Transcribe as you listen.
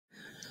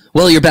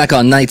Well, you're back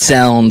on Night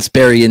Sounds.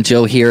 Barry and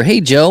Joe here. Hey,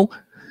 Joe.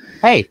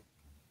 Hey.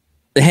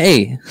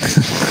 Hey.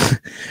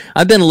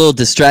 I've been a little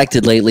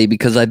distracted lately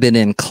because I've been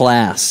in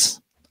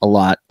class a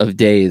lot of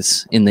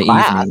days in the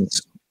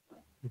evenings.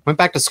 Went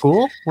back to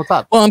school? What's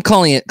up? Well, I'm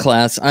calling it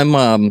class.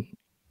 I'm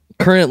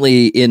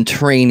currently in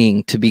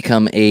training to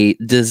become a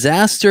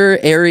disaster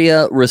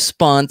area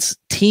response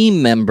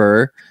team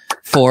member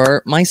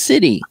for my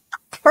city.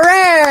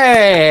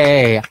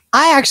 Hooray!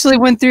 I actually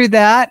went through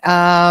that.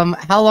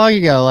 How long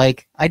ago?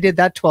 Like I did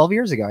that 12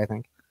 years ago, I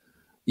think.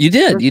 You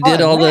did. You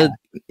did all the,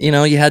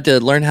 you had to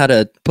learn how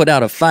to put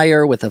out a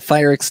fire with a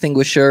fire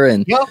extinguisher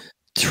and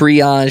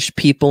triage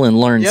people and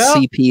learn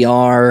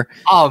CPR.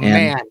 Oh,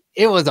 man.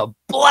 It was a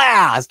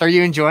blast. Are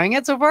you enjoying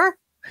it so far?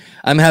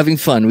 I'm having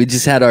fun. We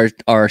just had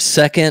our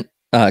second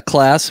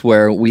class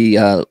where we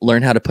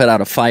learned how to put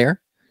out a fire.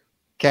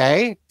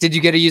 Okay. Did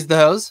you get to use the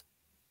hose?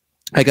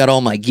 I got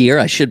all my gear.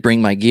 I should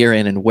bring my gear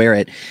in and wear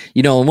it.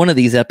 In one of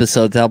these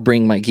episodes, I'll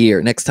bring my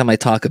gear. Next time I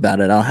talk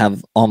about it, I'll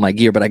have all my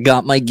gear. But I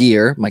got my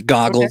gear, my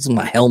goggles,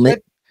 my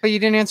helmet. But you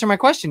didn't answer my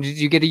question. Did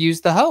you get to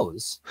use the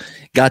hose?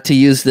 Got to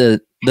use the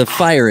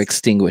fire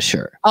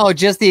extinguisher. Oh,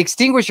 just the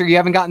extinguisher. You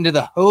haven't gotten to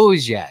the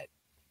hose yet.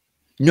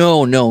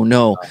 No.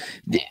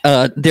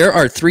 There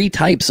are 3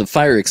 types of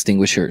fire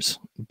extinguishers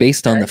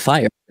based on the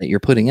fire that you're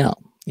putting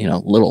out.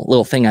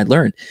 Little thing I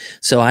learned.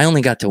 So I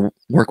only got to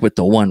work with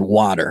the one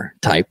water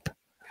type.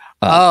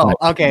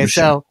 Okay.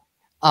 So,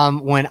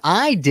 when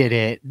I did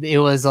it, it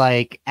was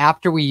like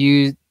after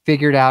we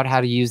figured out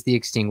how to use the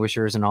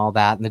extinguishers and all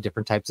that and the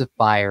different types of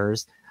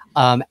fires,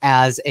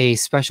 as a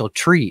special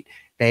treat,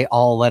 they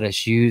all let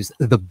us use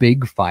the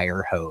big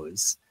fire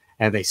hose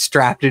and they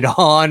strapped it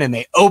on and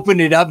they opened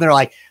it up. And they're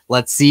like,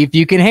 let's see if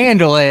you can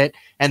handle it.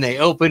 And they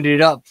opened it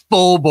up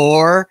full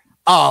bore.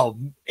 Oh,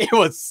 it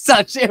was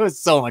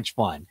so much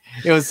fun.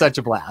 It was such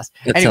a blast.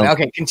 Anyway,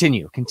 okay,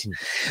 continue.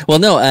 Well,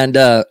 no, and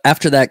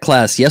after that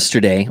class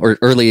yesterday or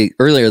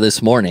earlier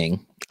this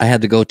morning, I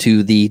had to go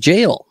to the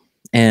jail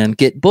and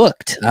get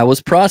booked. I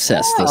was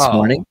processed this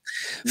morning.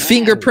 Nice.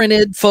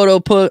 Fingerprinted, photo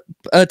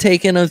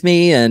taken of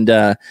me,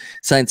 and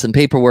signed some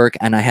paperwork.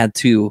 And I had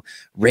to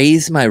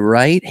raise my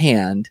right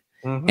hand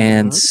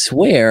and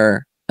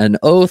swear an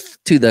oath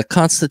to the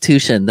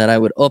Constitution that I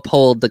would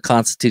uphold the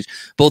Constitution,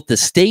 both the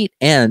state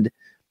and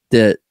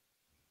the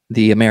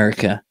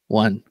America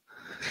one.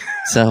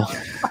 So,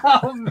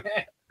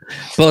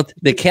 both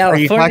the California. Are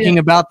you talking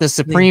about the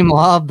supreme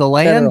law of the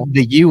land,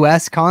 the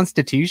U.S.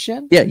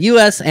 Constitution? Yeah,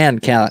 U.S.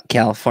 and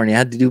California. I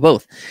had to do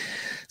both.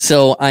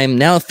 So I'm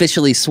now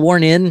officially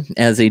sworn in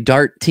as a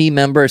DART team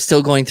member.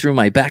 Still going through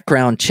my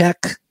background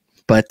check,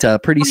 but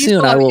pretty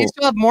soon I will. You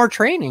still have more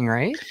training,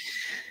 right?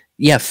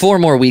 Yeah, 4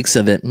 more weeks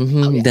of it.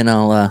 Then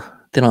I'll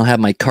have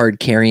my card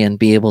carry and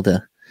be able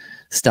to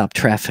stop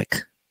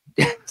traffic.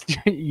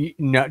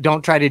 No,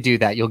 don't try to do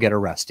that. You'll get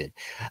arrested.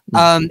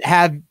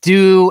 At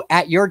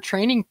your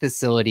training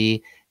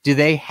facility, do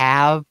they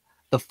have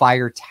the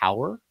fire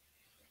tower?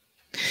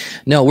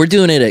 No, we're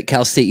doing it at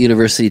Cal State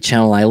University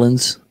Channel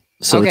Islands.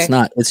 So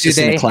it's just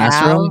in a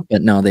classroom,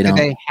 but no, they don't.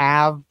 Do they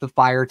have the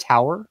fire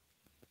tower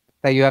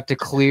that you have to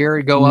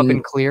go up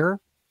and clear?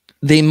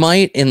 They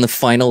might in the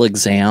final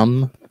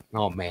exam.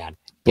 Oh man.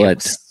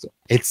 But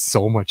it's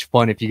so much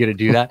fun if you get to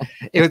do that.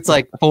 It's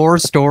like 4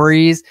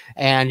 stories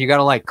and you got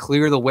to like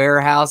clear the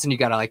warehouse and you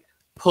got to like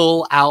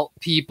pull out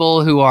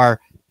people who are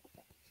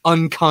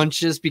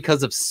unconscious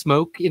because of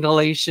smoke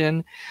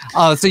inhalation.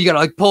 So you got to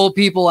like pull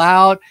people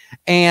out.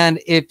 And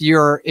if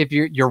you're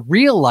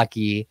real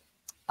lucky,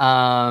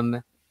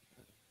 sometimes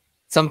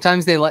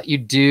they let you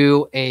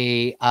do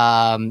a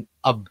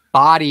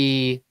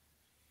body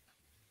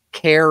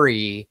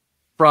carry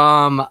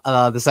from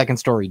the 2nd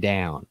story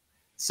down.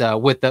 So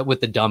with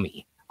the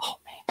dummy. Oh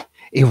man,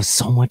 it was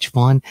so much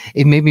fun.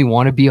 It made me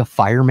want to be a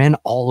fireman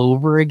all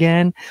over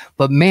again.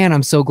 But man,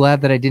 I'm so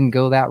glad that I didn't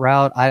go that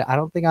route. I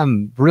don't think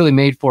I'm really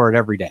made for it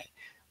every day.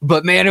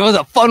 But man, it was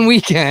a fun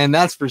weekend,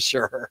 that's for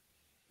sure.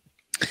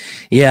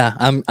 Yeah,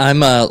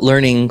 I'm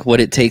learning what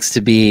it takes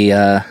to be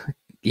an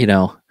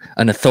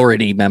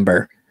authority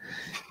member.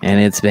 And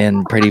it's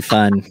been pretty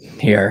fun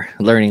here,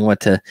 learning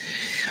what to.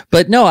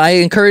 But no, I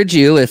encourage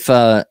you, if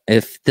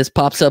this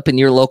pops up in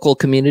your local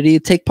community,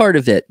 take part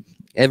of it.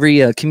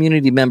 Every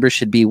community member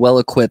should be well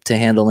equipped to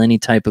handle any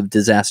type of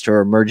disaster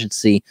or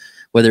emergency,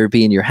 whether it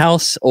be in your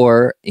house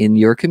or in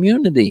your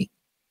community.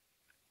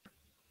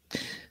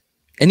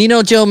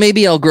 And Joe,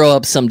 maybe I'll grow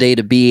up someday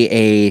to be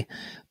a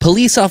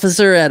police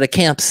officer at a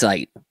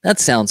campsite. That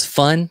sounds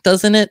fun,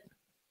 doesn't it?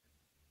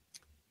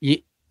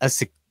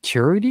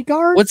 Security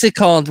guard? What's it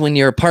called when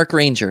you're a park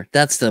ranger?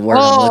 That's the word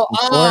I'm looking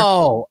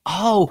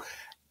for.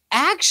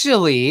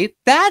 Actually,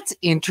 that's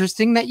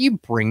interesting that you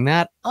bring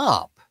that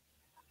up.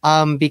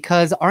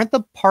 Because aren't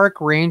the park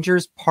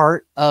rangers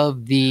part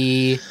of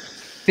the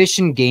Fish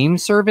and Game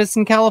Service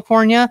in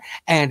California?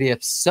 And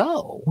if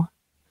so,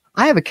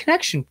 I have a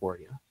connection for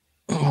you.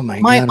 Oh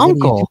my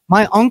God.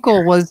 My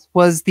uncle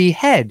was the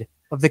head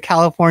of the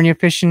California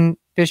Fish and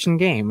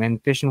Game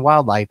and Fish and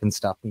Wildlife and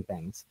stuff and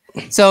things.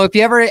 So if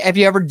you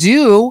ever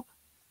do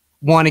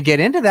want to get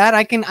into that,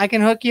 I can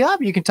hook you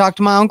up. You can talk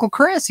to my Uncle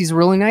Chris. He's a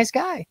really nice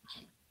guy.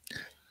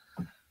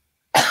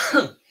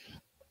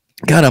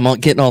 God, I'm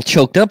getting all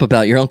choked up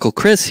about your Uncle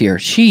Chris here.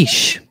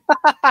 Sheesh.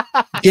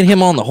 Get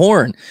him on the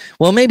horn.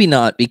 Well, maybe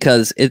not,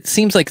 because it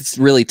seems like it's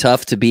really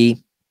tough to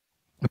be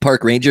a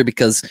park ranger,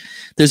 because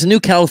there's a new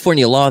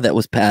California law that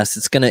was passed.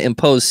 It's going to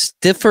impose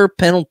stiffer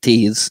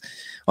penalties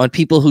on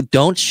people who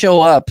don't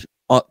show up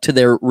to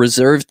their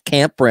reserved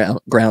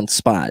campground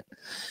spot.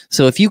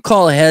 So if you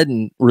call ahead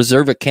and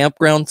reserve a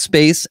campground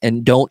space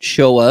and don't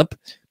show up,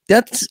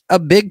 that's a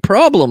big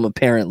problem,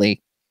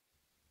 apparently.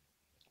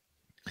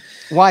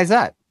 Why is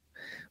that?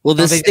 Well,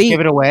 the state give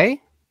it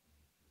away.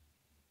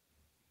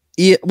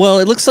 Yeah, well,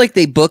 it looks like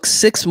they book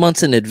 6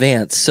 months in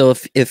advance. So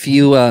if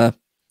you want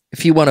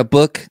to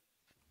book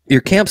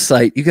your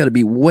campsite, you got to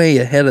be way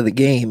ahead of the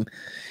game.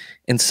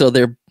 And so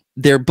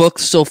they're booked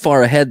so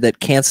far ahead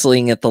that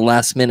canceling at the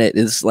last minute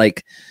is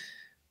like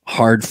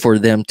hard for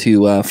them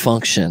to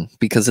function,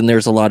 because then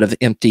there's a lot of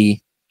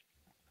empty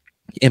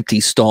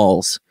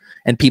stalls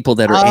and people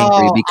that are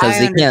angry because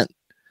they can't.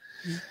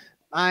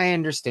 I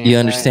understand. You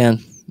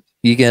understand?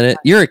 You get it?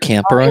 You're a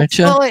camper, aren't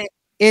you? Well,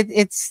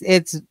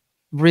 it's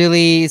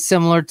really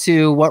similar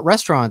to what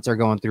restaurants are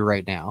going through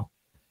right now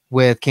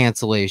with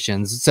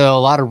cancellations. So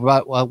what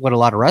a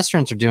lot of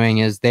restaurants are doing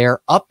is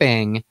they're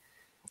upping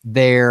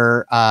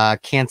their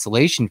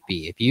cancellation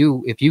fee.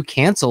 If you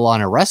cancel on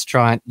a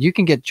restaurant, you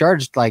can get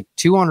charged like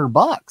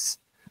 $200.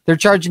 They're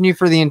charging you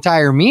for the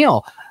entire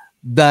meal.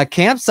 The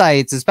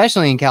campsites,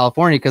 especially in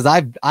California, because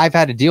I've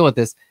had to deal with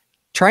this,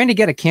 trying to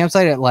get a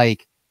campsite at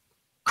like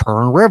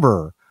Kern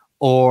River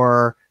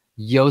or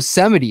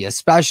Yosemite,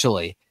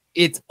 especially,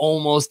 it's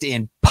almost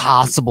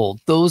impossible.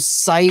 Those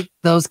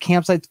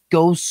campsites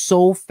go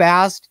so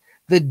fast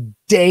the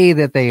day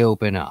that they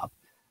open up.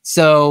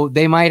 So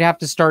they might have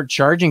to start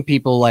charging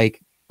people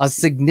like a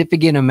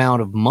significant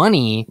amount of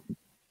money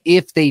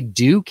if they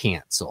do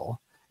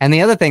cancel. And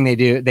the other thing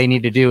they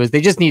need to do is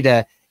they just need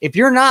to, if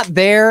you're not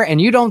there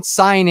and you don't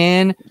sign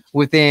in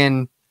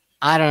within,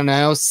 I don't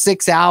know,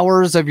 6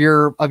 hours of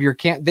your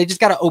camp, they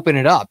just got to open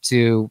it up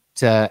to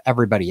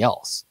everybody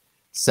else.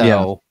 So,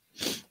 yeah.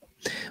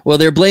 Well,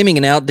 they're blaming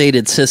an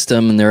outdated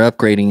system and they're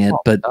upgrading it,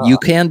 but you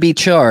can be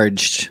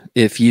charged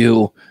if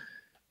you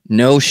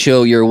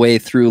no-show your way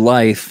through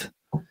life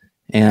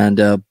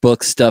and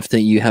book stuff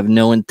that you have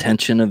no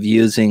intention of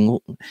using.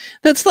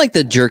 That's like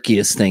the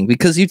jerkiest thing,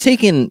 because you've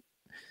taken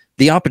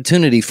the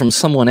opportunity from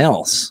someone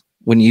else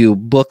when you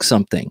book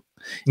something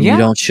and you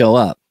don't show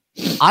up.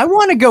 I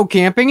want to go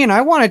camping and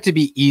I want it to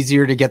be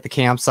easier to get the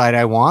campsite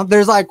I want.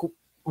 There's like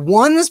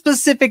one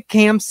specific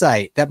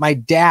campsite that my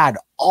dad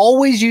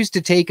always used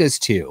to take us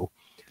to,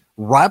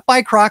 right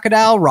by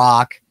Crocodile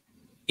Rock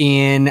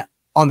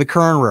on the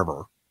Kern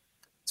River.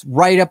 It's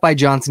right up by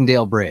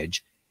Johnsondale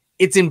Bridge.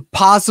 It's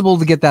impossible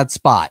to get that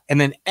spot.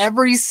 And then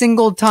every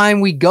single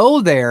time we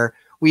go there,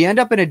 we end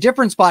up in a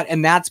different spot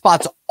and that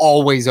spot's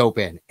always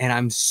open. And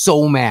I'm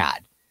so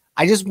mad.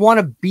 I just want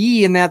to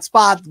be in that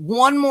spot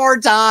one more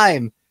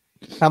time.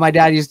 How my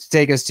dad used to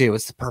take us to.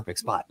 It's the perfect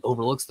spot.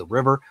 Overlooks the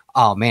river.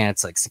 Oh man,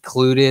 it's like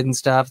secluded and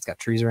stuff. It's got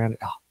trees around it.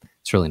 Oh,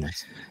 it's really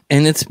nice.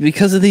 And it's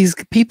because of these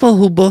people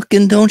who book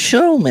and don't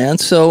show, man.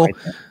 So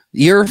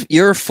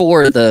you're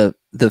for the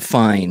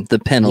fine, the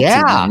penalty.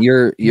 Yeah.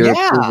 Your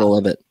approval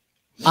of it.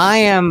 I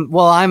am.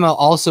 Well, I'm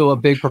also a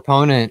big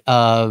proponent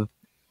of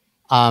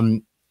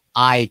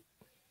I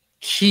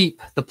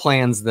keep the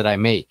plans that I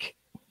make,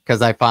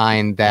 because I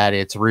find that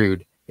it's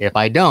rude if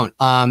I don't.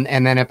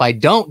 And then if I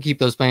don't keep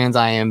those plans,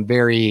 I am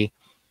very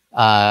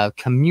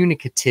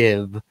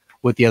communicative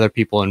with the other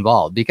people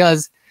involved,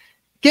 because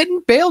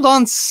getting bailed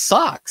on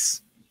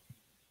sucks,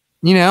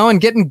 and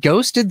getting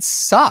ghosted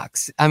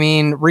sucks. I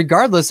mean,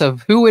 regardless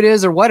of who it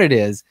is or what it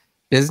is,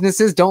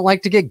 businesses don't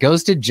like to get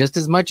ghosted just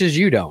as much as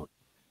you don't.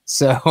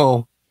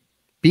 So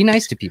be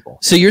nice to people.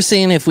 So you're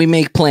saying if we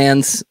make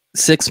plans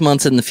 6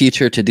 months in the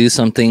future to do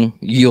something,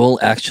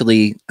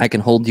 I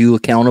can hold you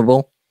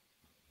accountable?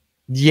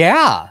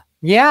 Yeah,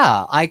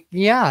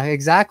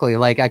 exactly.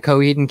 Like a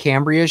Coheed and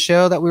Cambria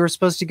show that we were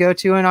supposed to go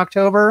to in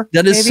October.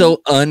 That is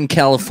so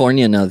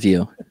un-Californian of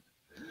you.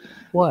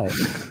 What?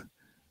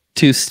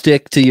 To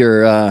stick to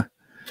your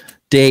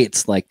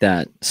dates like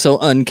that. So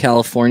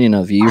un-Californian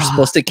of you. You're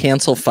supposed to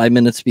cancel 5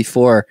 minutes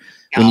before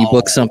when you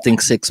book something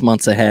 6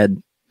 months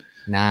ahead.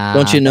 Nah.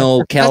 Don't you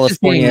know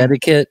California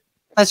etiquette?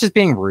 That's just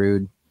being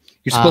rude.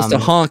 You're supposed to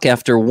honk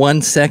after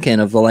 1 second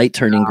of the light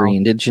turning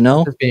green. Did you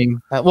know?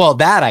 Well,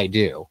 that I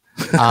do.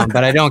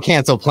 But I don't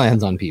cancel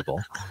plans on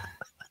people.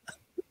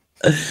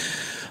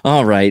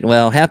 All right.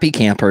 Well, happy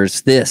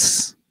campers.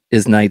 This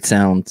is Night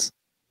Sounds.